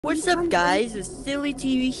What's up guys, it's Silly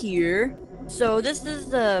TV here. So this is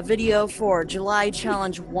the video for July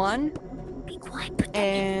Challenge 1.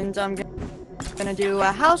 And I'm gonna do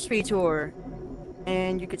a house retour.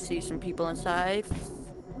 And you can see some people inside.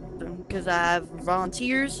 Because I have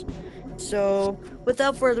volunteers. So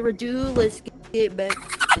without further ado, let's get back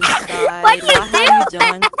inside. What have you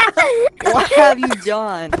done? What have you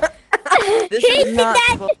done? This is not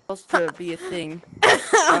supposed to be a thing.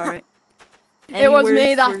 Alright. It was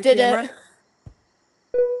me that did it.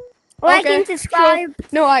 Like and subscribe.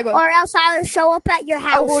 No, I will. Or else I'll show up at your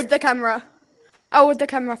house. I'll hold the camera. I'll hold the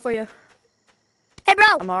camera for you. Hey, bro.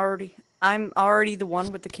 I'm already the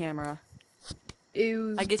one with the camera.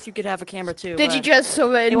 Ew. I guess you could have a camera too. Did you just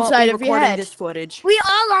shove it inside of your head? This footage. We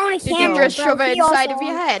all own a camera. Did you just shove it inside of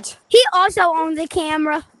your head? He also owns a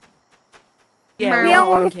camera. Yeah, we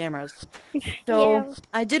all own cameras. So Yeah.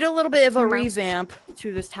 I did a little bit of a revamp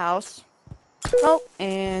to this house. Oh.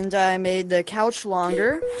 And I made the couch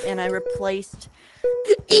longer, and I replaced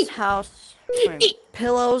this house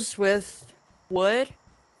pillows with wood,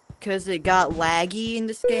 because it got laggy in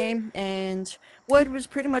this game, and wood was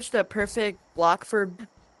pretty much the perfect block for building.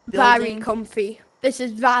 Very comfy. This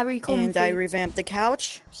is very comfy. And I revamped the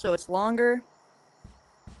couch, so it's longer,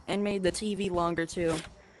 and made the TV longer too.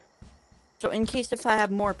 So in case if I have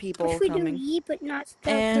more people coming. Yeep, but not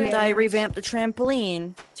And I revamped the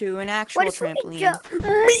trampoline to an actual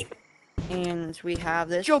trampoline. And we have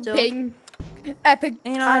this jumping. Epic.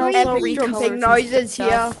 And I also epic jumping noises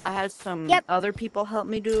here. I had some other people help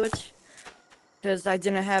me do it. Because I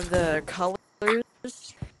didn't have the colors.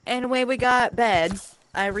 Anyway, we got beds.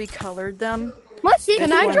 I recolored them. What's it?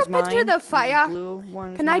 Can I jump into the fire?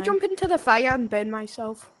 Can I jump into the fire and burn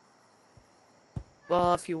myself?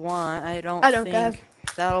 Well, if you want, I don't think care.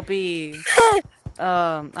 that'll be,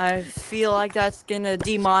 I feel like that's gonna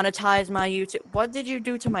demonetize my YouTube. What did you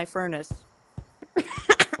do to my furnace?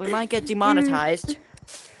 We might get demonetized.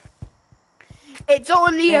 It's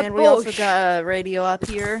only a bush. And we also got a radio up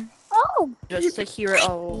here. Oh! Just to hear it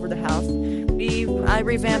all over the house. I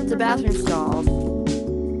revamped the bathroom stalls.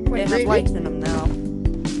 They have lights in them now.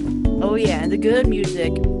 Oh yeah, and the good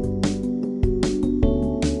music.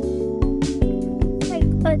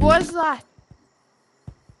 What's that?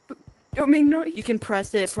 You can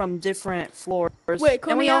press it from different floors. Wait,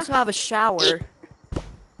 and we also have a shower,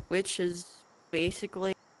 which is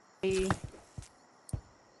basically the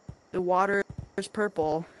water is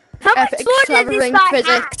purple. How much floor does this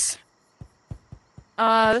physics?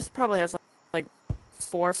 This probably has like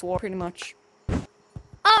 4 floors, pretty much. Oh,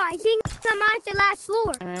 I think I'm on the last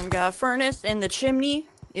floor. And we got a furnace, and the chimney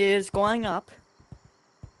is going up.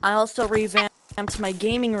 I also revamped my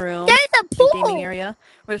gaming room, There's a pool. gaming area,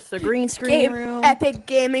 with the green screen room. Epic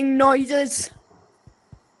gaming noises.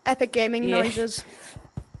 Epic gaming noises.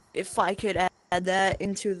 If I could add that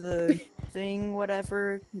into the thing,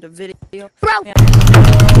 whatever, the video. Bro. Yeah.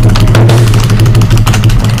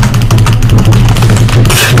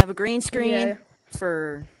 I have a green screen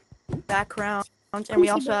for background, and we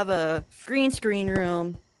also have a green screen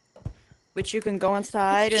room, which you can go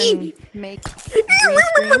inside and make green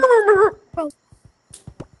screen.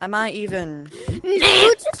 I might even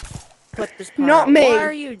put this part. Not me. What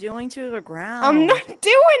are you doing to the ground? I'm not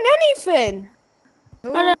doing anything.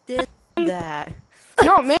 Who did that?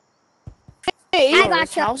 Not me. I got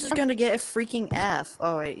This house is gonna get a freaking F.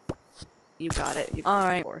 Oh wait, you got it.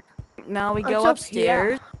 Alright, now we go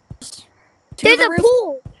upstairs. There's a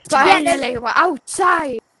pool. Finally, we're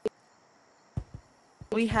outside.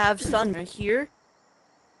 We have sun here.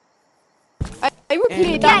 I will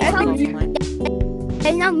play that epic music.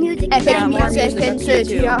 There's no music. Epic music insert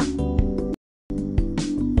here.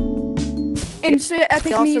 Insert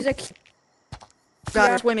epic music.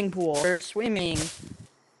 Got a swimming pool. We're swimming.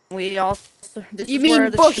 We also. This You is mean where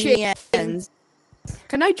the chimney ends.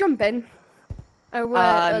 Can I jump in?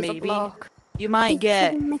 Oh, maybe. You might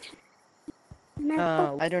get. I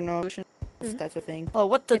don't know if that's a thing. Oh,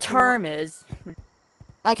 what the term is.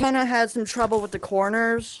 I kind of had some trouble with the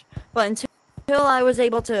corners, but until I was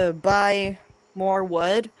able to buy more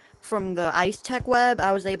wood from the Ice Tech web,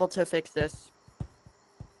 I was able to fix this.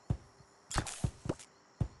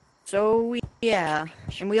 So, yeah.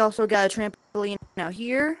 And we also got a trampoline out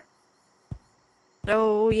here.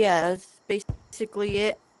 So, yeah, that's basically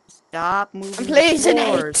it. Stop moving. I'm placing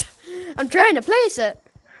floors. it. I'm trying to place it.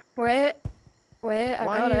 Wait, I got it.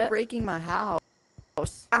 Why are you breaking my house?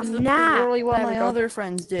 I'm this is not. literally what my other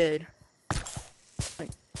friends did.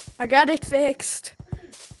 I got it fixed.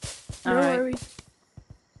 No Alright. worries.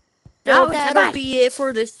 So that'll be it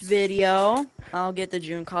for this video. I'll get the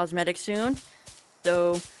June cosmetic soon.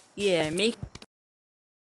 So, yeah, make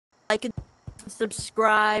like and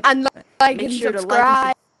subscribe. And like Make and sure to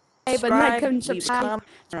subscribe. and And like and leave a subscribe. comment,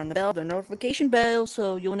 turn on the bell, the notification bell,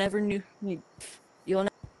 so you'll never miss.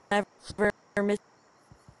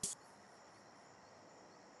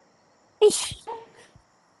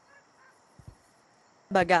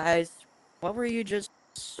 But guys, what were you just?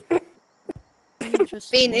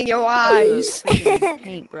 Painting your with the eyes. freaking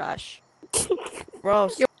paintbrush, bro.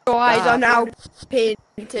 Your eyes are Stop. now painted,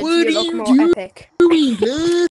 What so are you look you more epic. doing, blood?